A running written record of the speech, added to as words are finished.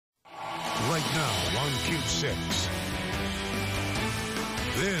right now on Q6.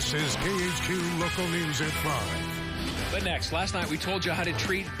 This is KHQ Local News at 5. But next, last night we told you how to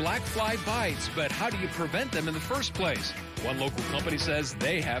treat black fly bites, but how do you prevent them in the first place? One local company says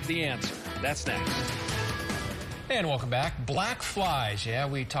they have the answer. That's next. And welcome back. Black flies. Yeah,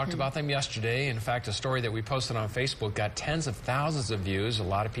 we talked about them yesterday. In fact, a story that we posted on Facebook got tens of thousands of views. A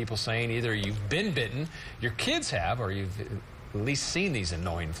lot of people saying either you've been bitten, your kids have, or you've at least seen these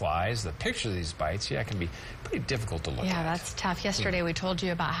annoying flies. The picture of these bites, yeah, can be pretty difficult to look at. Yeah, that's tough. Yesterday we told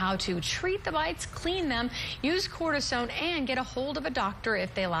you about how to treat the bites, clean them, use cortisone, and get a hold of a doctor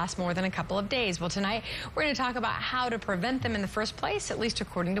if they last more than a couple of days. Well, tonight we're going to talk about how to prevent them in the first place, at least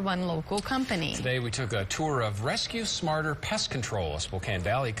according to one local company. Today we took a tour of Rescue Smarter Pest Control, a Spokane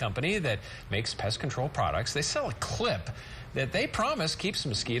Valley company that makes pest control products. They sell a clip that they promise keeps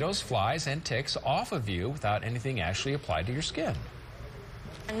mosquitoes, flies, and ticks off of you without anything actually applied to your skin.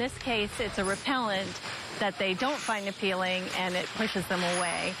 In this case, it's a repellent that they don't find appealing, and it pushes them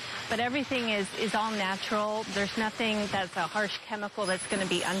away. But everything is all natural. There's nothing that's a harsh chemical that's going to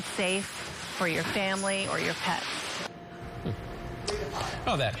be unsafe for your family or your pets.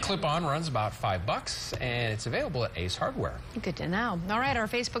 Oh, that clip-on runs about $5, and it's available at Ace Hardware. Good to know. All right, our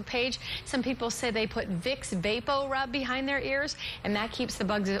Facebook page, some people say they put Vicks Vapo Rub behind their ears, and that keeps the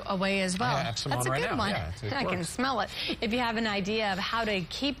bugs away as well. I have some That's on a right good now. one. Yeah, I can smell it. If you have an idea of how to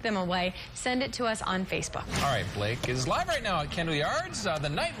keep them away, send it to us on Facebook. All right, Blake is live right now at Kendall Yards, the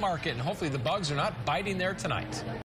night market, and hopefully the bugs are not biting there tonight.